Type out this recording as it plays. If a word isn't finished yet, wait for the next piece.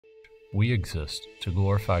we exist to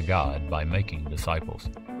glorify God by making disciples.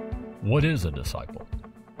 What is a disciple?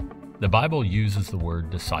 The Bible uses the word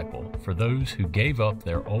disciple for those who gave up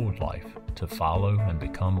their old life to follow and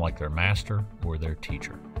become like their master or their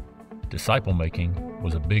teacher. Disciple making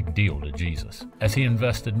was a big deal to Jesus, as he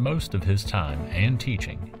invested most of his time and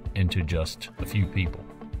teaching into just a few people.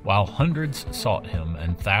 While hundreds sought him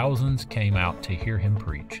and thousands came out to hear him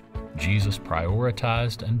preach, Jesus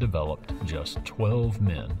prioritized and developed just 12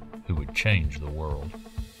 men who would change the world.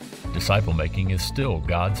 Disciple making is still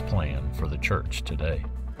God's plan for the church today.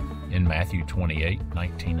 In Matthew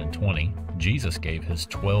 28:19 and 20, Jesus gave his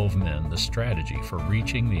 12 men the strategy for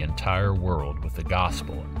reaching the entire world with the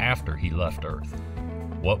gospel after he left earth.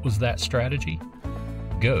 What was that strategy?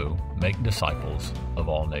 Go, make disciples of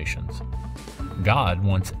all nations. God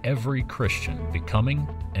wants every Christian becoming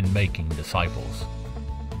and making disciples.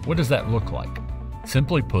 What does that look like?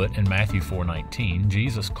 Simply put, in Matthew 4:19,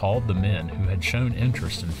 Jesus called the men who had shown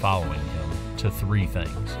interest in following him to three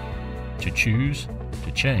things: to choose,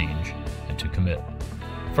 to change, and to commit.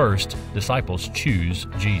 First, disciples choose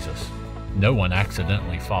Jesus. No one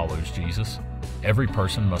accidentally follows Jesus. Every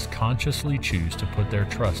person must consciously choose to put their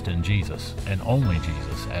trust in Jesus and only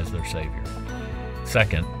Jesus as their Savior.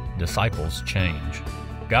 Second, disciples change.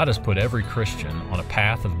 God has put every Christian on a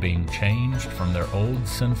path of being changed from their old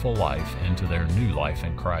sinful life into their new life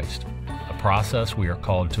in Christ, a process we are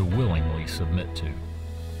called to willingly submit to.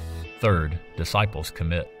 Third, disciples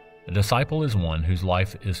commit. A disciple is one whose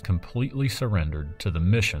life is completely surrendered to the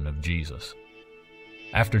mission of Jesus.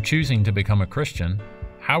 After choosing to become a Christian,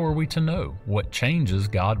 how are we to know what changes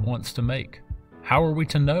God wants to make? How are we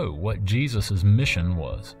to know what Jesus' mission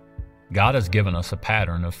was? God has given us a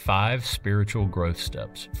pattern of 5 spiritual growth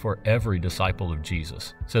steps for every disciple of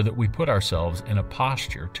Jesus, so that we put ourselves in a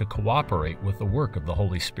posture to cooperate with the work of the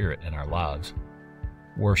Holy Spirit in our lives.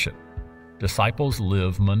 Worship. Disciples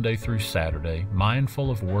live Monday through Saturday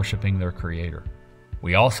mindful of worshiping their Creator.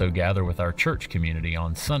 We also gather with our church community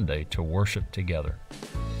on Sunday to worship together.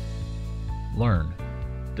 Learn.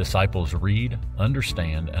 Disciples read,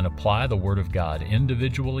 understand, and apply the Word of God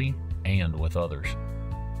individually and with others.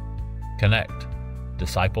 Connect.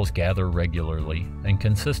 Disciples gather regularly and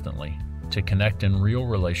consistently to connect in real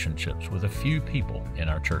relationships with a few people in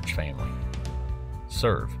our church family.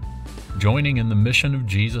 Serve. Joining in the mission of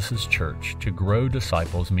Jesus' church to grow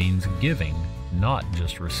disciples means giving, not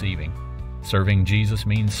just receiving. Serving Jesus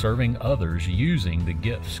means serving others using the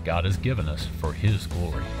gifts God has given us for His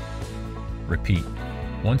glory. Repeat.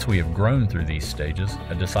 Once we have grown through these stages,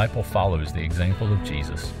 a disciple follows the example of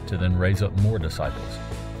Jesus to then raise up more disciples,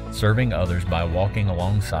 serving others by walking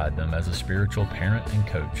alongside them as a spiritual parent and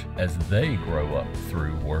coach as they grow up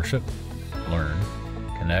through worship, learn,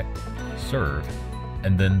 connect, serve,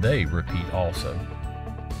 and then they repeat also.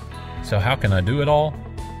 So how can I do it all?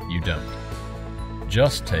 You don't.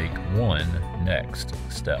 Just take one next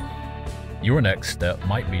step. Your next step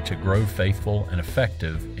might be to grow faithful and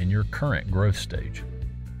effective in your current growth stage.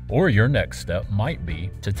 Or your next step might be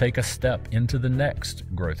to take a step into the next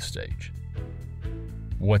growth stage.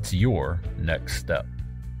 What's your next step?